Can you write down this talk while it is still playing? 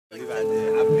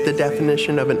The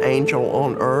definition of an angel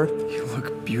on earth. You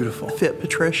look beautiful. Fit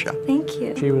Patricia. Thank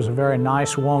you. She was a very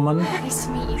nice woman. Nice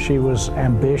to meet you. She was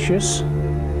ambitious.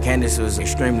 Candace was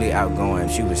extremely outgoing.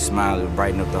 She would smile and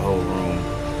brighten up the whole room.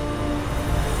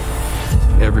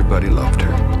 Everybody loved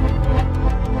her.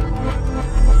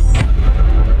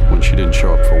 When she didn't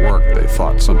show up for work, they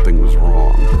thought something was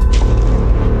wrong.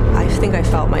 I think I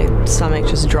felt my stomach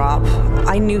just drop.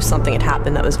 I knew something had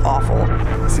happened that was awful.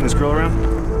 Seen this girl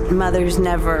around? Mothers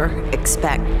never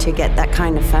expect to get that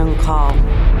kind of phone call.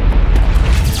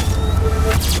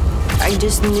 I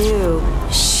just knew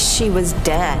she was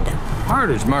dead.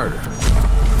 Murder's murder,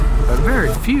 but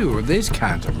very few are these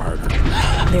kinds of murder.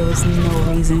 There was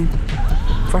no reason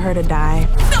for her to die.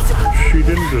 She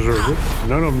didn't deserve it.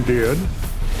 None of them did.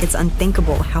 It's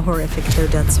unthinkable how horrific their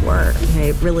deaths were.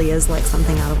 It really is like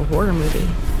something out of a horror movie.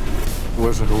 It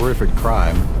was a horrific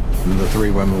crime, and the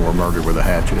three women were murdered with a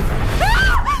hatchet.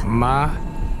 My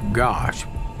gosh.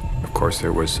 Of course,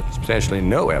 there was substantially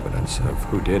no evidence of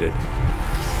who did it.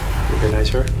 Recognize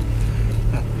her?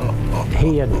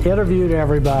 He had interviewed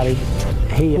everybody.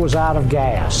 He was out of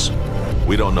gas.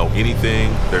 We don't know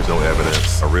anything. There's no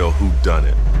evidence. A real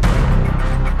whodunit.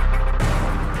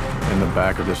 In the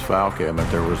back of this file cabinet,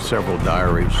 there were several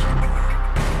diaries.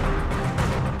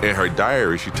 In her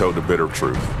diary, she told the bitter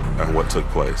truth of what took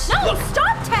place. No,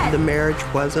 stop, Ted! The marriage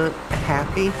wasn't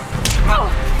happy.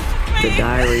 The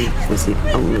diary was the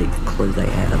only clue they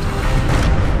had.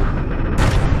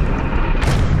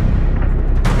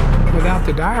 Without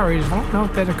the diaries, I don't know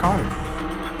if they'd have caught him.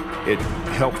 It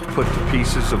helped put the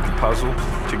pieces of the puzzle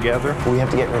together. We have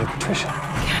to get rid of Patricia.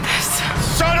 Candace.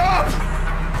 Shut up!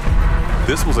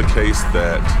 This was a case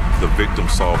that the victim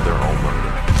solved their own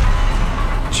murder.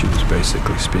 She was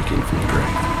basically speaking from the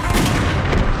grave.